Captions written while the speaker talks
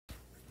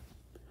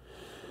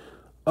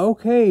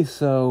Okay,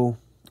 so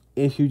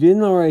if you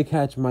didn't already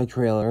catch my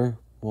trailer,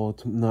 well,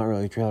 it's not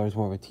really a trailer, it's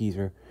more of a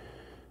teaser.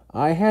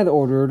 I had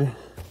ordered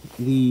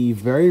the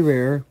very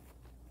rare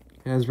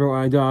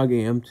Hasbro iDog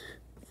Amped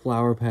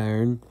flower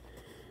pattern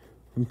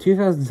from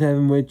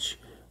 2007, which,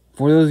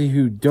 for those of you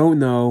who don't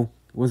know,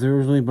 was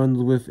originally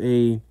bundled with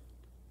a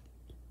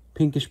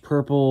pinkish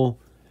purple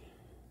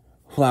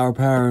flower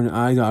pattern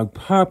iDog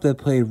pop that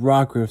played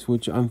rock riffs,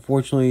 which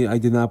unfortunately I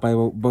did not buy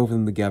both of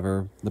them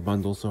together, the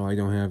bundle, so I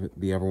don't have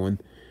the other one.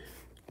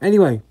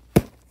 Anyway,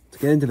 let's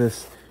get into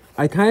this.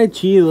 I kind of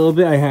cheated a little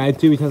bit. I had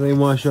to because I didn't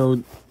want to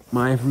show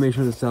my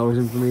information or the seller's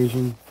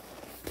information.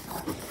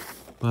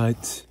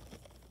 But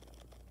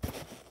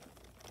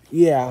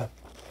yeah,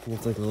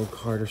 it's like a little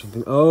card or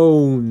something.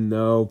 Oh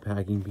no,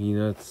 packing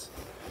peanuts.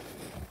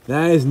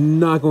 That is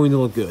not going to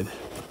look good.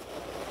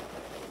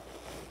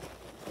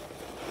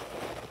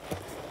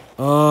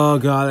 Oh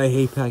god, I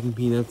hate packing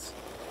peanuts.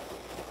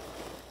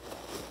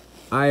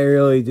 I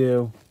really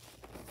do.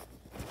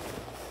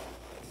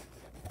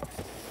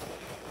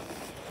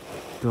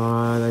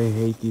 God, I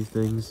hate these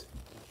things.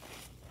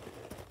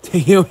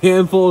 Take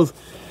handfuls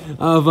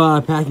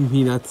of packing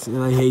peanuts,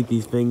 and I hate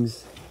these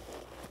things.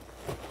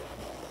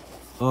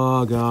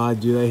 Oh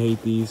god, dude, I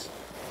hate these.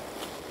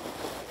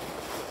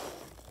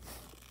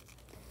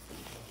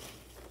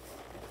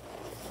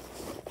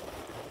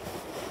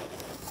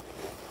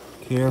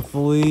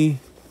 Carefully.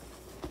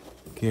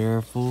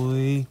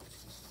 Carefully.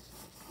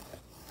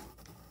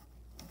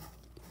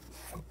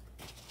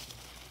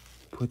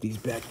 Put these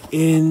back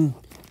in.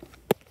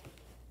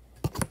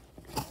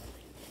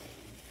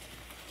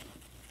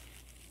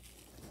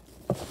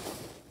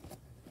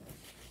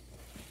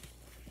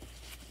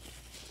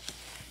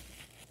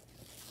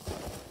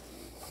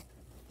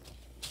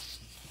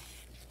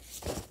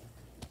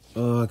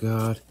 Oh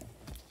god.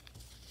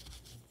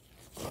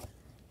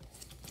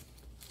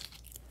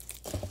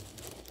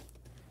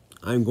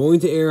 I'm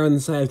going to err on the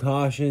side of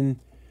caution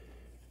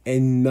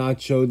and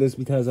not show this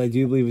because I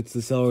do believe it's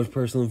the seller's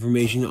personal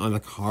information on the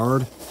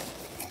card.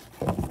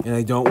 And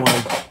I don't want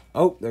to...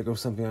 Oh, there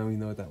goes something. I don't even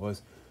know what that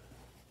was.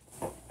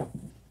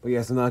 But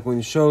yes, I'm not going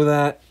to show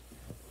that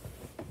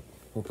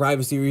for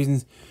privacy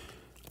reasons.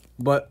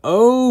 But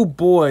oh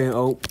boy.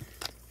 Oh.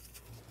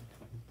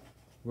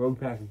 Rogue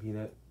packing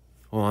peanut.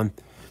 Hold on.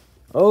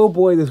 Oh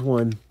boy, this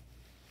one.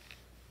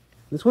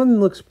 This one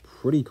looks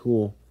pretty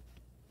cool.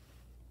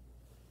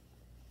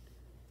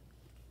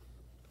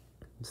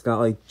 It's got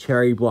like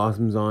cherry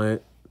blossoms on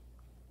it.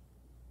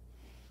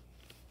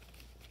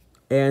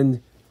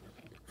 And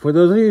for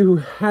those of you who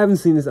haven't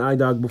seen this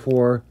iDog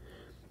before,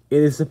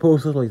 it is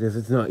supposed to look like this.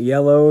 It's not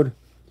yellowed.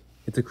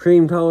 It's a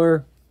cream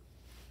color.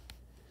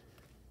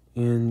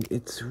 And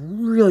it's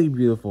really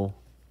beautiful.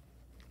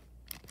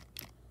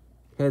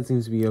 Head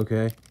seems to be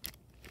okay.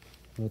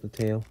 With the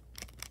tail.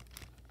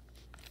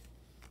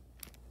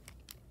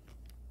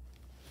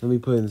 Let me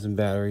put in some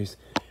batteries.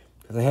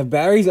 Because I have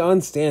batteries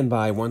on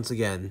standby once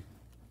again.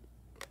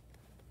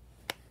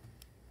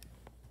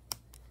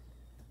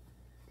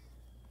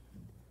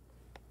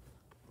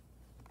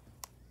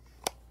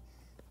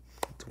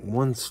 It's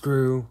one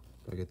screw.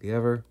 Do I get the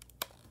other?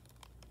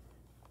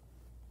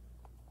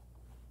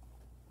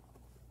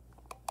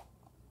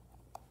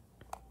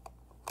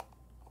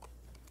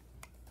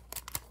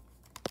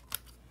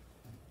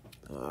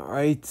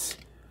 Alright.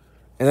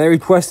 And I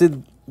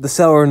requested the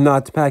seller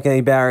not to pack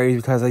any batteries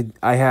because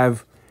I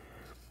have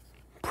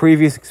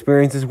previous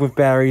experiences with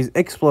batteries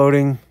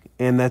exploding,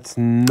 and that's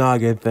not a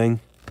good thing.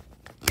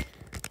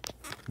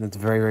 That's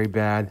very, very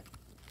bad.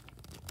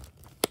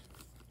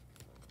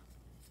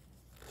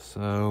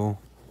 So,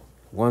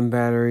 one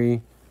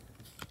battery,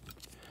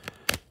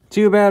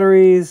 two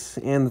batteries,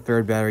 and the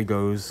third battery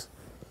goes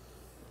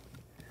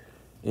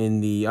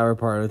in the other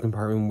part of the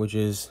compartment, which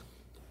is,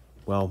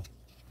 well,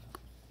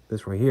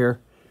 this right here.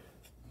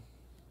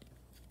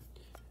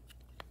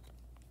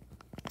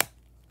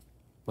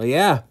 Well,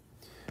 yeah.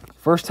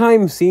 First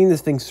time seeing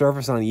this thing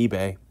surface on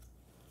eBay,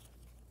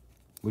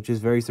 which is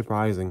very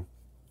surprising.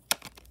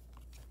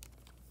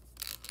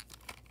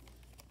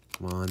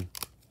 Come on.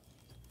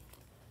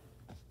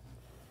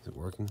 Is it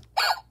working?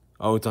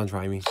 Oh, it's on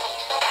Try Me.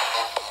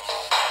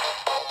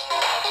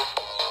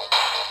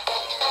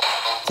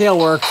 Tail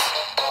works.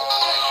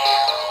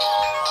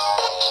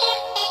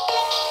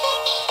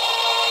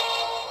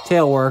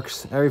 Tail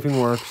works. Everything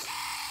works.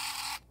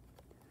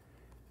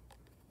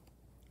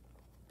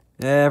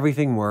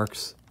 Everything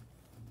works.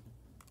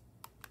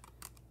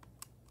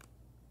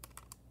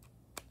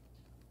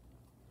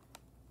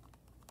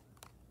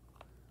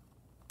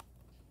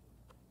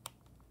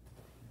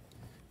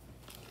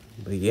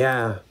 But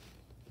yeah,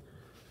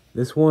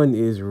 this one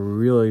is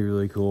really,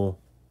 really cool.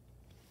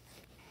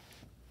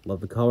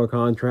 Love the color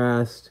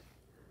contrast.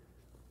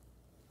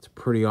 It's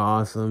pretty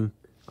awesome.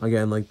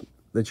 Again, like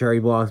the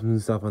cherry blossoms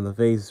and stuff on the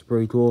face is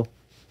pretty cool.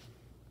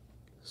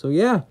 So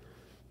yeah,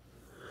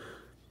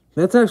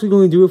 that's actually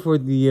going to do it for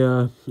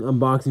the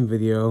unboxing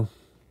video.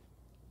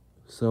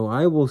 So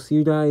I will see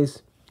you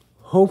guys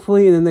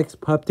hopefully in the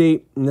next pup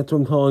date. And that's what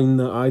I'm calling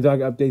the iDog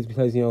updates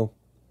because, you know,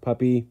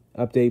 puppy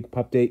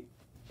update.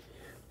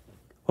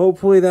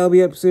 Hopefully that'll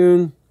be up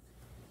soon.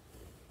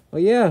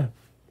 But yeah,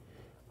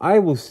 I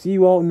will see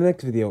you all in the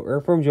next video.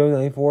 Earthworm Joe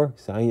 94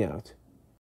 signing out.